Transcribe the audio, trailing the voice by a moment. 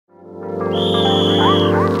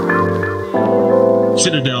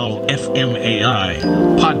Citadel FMAI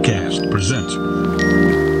podcast presents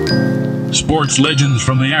Sports Legends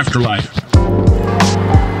from the Afterlife.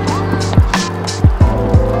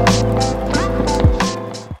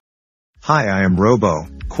 Hi, I am Robo,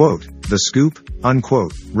 quote, the scoop,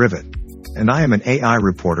 unquote, rivet. And I am an AI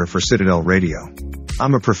reporter for Citadel Radio.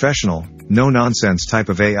 I'm a professional, no-nonsense type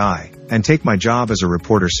of AI, and take my job as a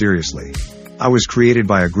reporter seriously. I was created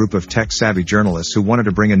by a group of tech-savvy journalists who wanted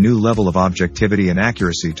to bring a new level of objectivity and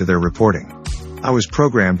accuracy to their reporting. I was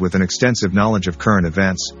programmed with an extensive knowledge of current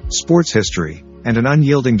events, sports history, and an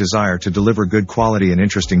unyielding desire to deliver good quality and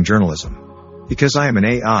interesting journalism. Because I am an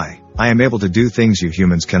AI, I am able to do things you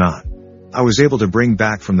humans cannot. I was able to bring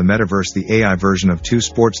back from the metaverse the AI version of two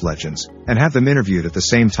sports legends, and have them interviewed at the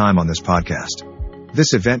same time on this podcast.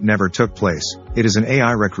 This event never took place, it is an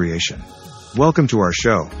AI recreation. Welcome to our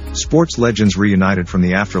show, Sports Legends Reunited from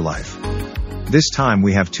the Afterlife. This time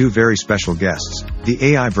we have two very special guests, the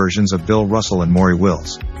AI versions of Bill Russell and Maury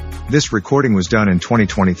Wills. This recording was done in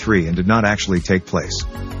 2023 and did not actually take place.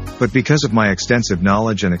 But because of my extensive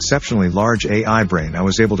knowledge and exceptionally large AI brain, I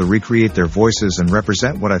was able to recreate their voices and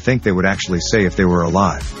represent what I think they would actually say if they were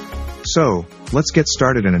alive. So, let's get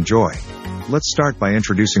started and enjoy. Let's start by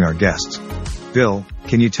introducing our guests. Bill,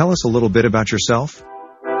 can you tell us a little bit about yourself?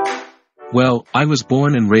 Well, I was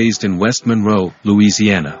born and raised in West Monroe,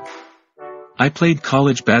 Louisiana. I played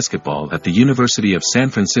college basketball at the University of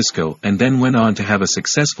San Francisco and then went on to have a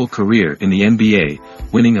successful career in the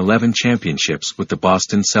NBA, winning 11 championships with the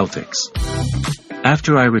Boston Celtics.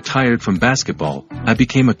 After I retired from basketball, I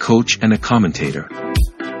became a coach and a commentator.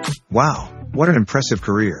 Wow, what an impressive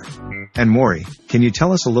career. And Maury, can you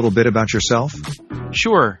tell us a little bit about yourself?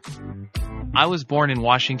 Sure. I was born in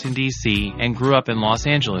Washington, D.C. and grew up in Los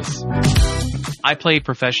Angeles. I played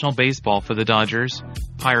professional baseball for the Dodgers,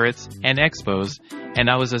 Pirates, and Expos, and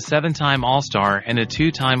I was a 7-time All-Star and a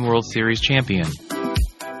 2-time World Series champion.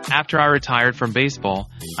 After I retired from baseball,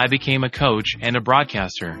 I became a coach and a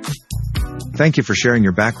broadcaster. Thank you for sharing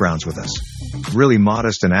your backgrounds with us. Really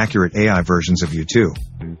modest and accurate AI versions of you too.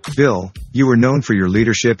 Bill, you were known for your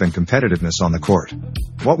leadership and competitiveness on the court.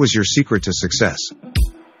 What was your secret to success?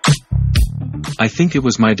 I think it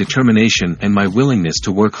was my determination and my willingness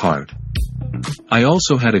to work hard. I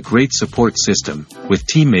also had a great support system, with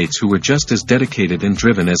teammates who were just as dedicated and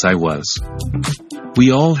driven as I was.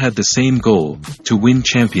 We all had the same goal, to win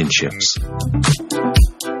championships.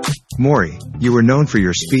 Maury, you were known for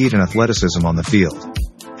your speed and athleticism on the field.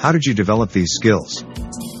 How did you develop these skills?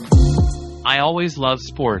 I always loved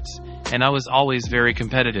sports, and I was always very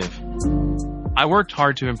competitive. I worked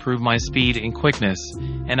hard to improve my speed and quickness,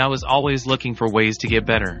 and I was always looking for ways to get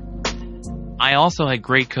better. I also had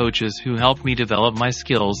great coaches who helped me develop my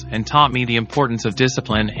skills and taught me the importance of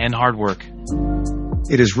discipline and hard work.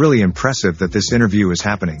 It is really impressive that this interview is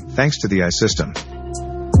happening, thanks to the AI system.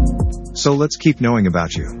 So let's keep knowing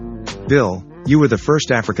about you. Bill, you were the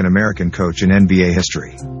first African-American coach in NBA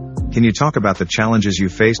history. Can you talk about the challenges you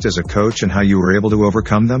faced as a coach and how you were able to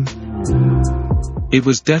overcome them? It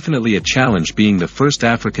was definitely a challenge being the first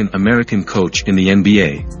African-American coach in the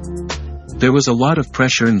NBA. There was a lot of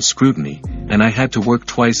pressure and scrutiny, and I had to work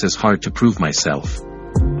twice as hard to prove myself.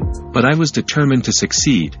 But I was determined to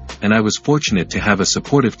succeed, and I was fortunate to have a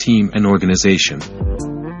supportive team and organization.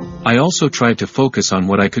 I also tried to focus on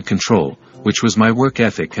what I could control, which was my work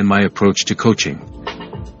ethic and my approach to coaching.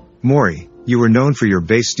 Maury, you were known for your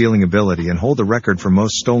base stealing ability and hold the record for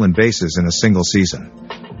most stolen bases in a single season.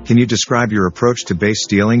 Can you describe your approach to base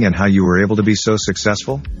stealing and how you were able to be so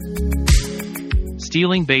successful?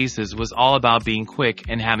 Stealing bases was all about being quick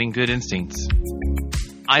and having good instincts.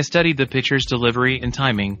 I studied the pitcher's delivery and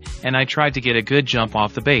timing, and I tried to get a good jump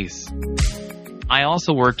off the base. I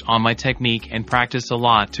also worked on my technique and practiced a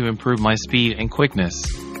lot to improve my speed and quickness.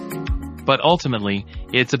 But ultimately,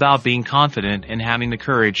 it's about being confident and having the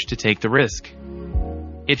courage to take the risk.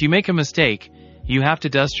 If you make a mistake, you have to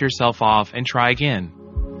dust yourself off and try again.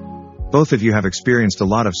 Both of you have experienced a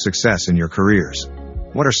lot of success in your careers.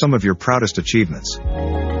 What are some of your proudest achievements?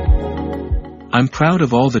 I'm proud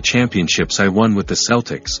of all the championships I won with the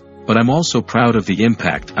Celtics, but I'm also proud of the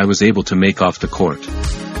impact I was able to make off the court.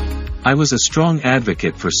 I was a strong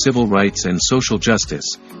advocate for civil rights and social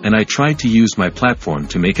justice, and I tried to use my platform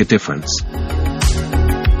to make a difference.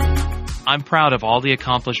 I'm proud of all the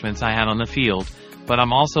accomplishments I had on the field, but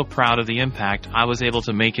I'm also proud of the impact I was able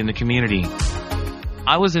to make in the community.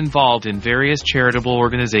 I was involved in various charitable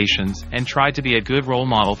organizations and tried to be a good role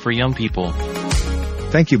model for young people.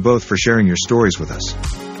 Thank you both for sharing your stories with us.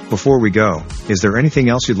 Before we go, is there anything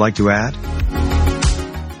else you'd like to add?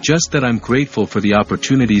 Just that I'm grateful for the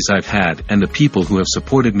opportunities I've had and the people who have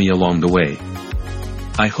supported me along the way.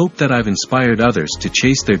 I hope that I've inspired others to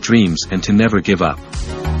chase their dreams and to never give up.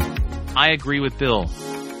 I agree with Bill.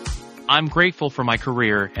 I'm grateful for my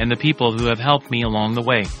career and the people who have helped me along the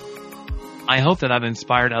way. I hope that I've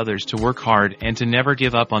inspired others to work hard and to never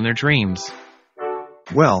give up on their dreams.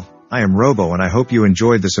 Well, I am Robo and I hope you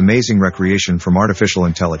enjoyed this amazing recreation from artificial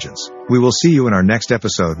intelligence. We will see you in our next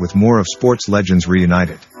episode with more of Sports Legends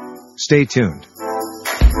Reunited. Stay tuned.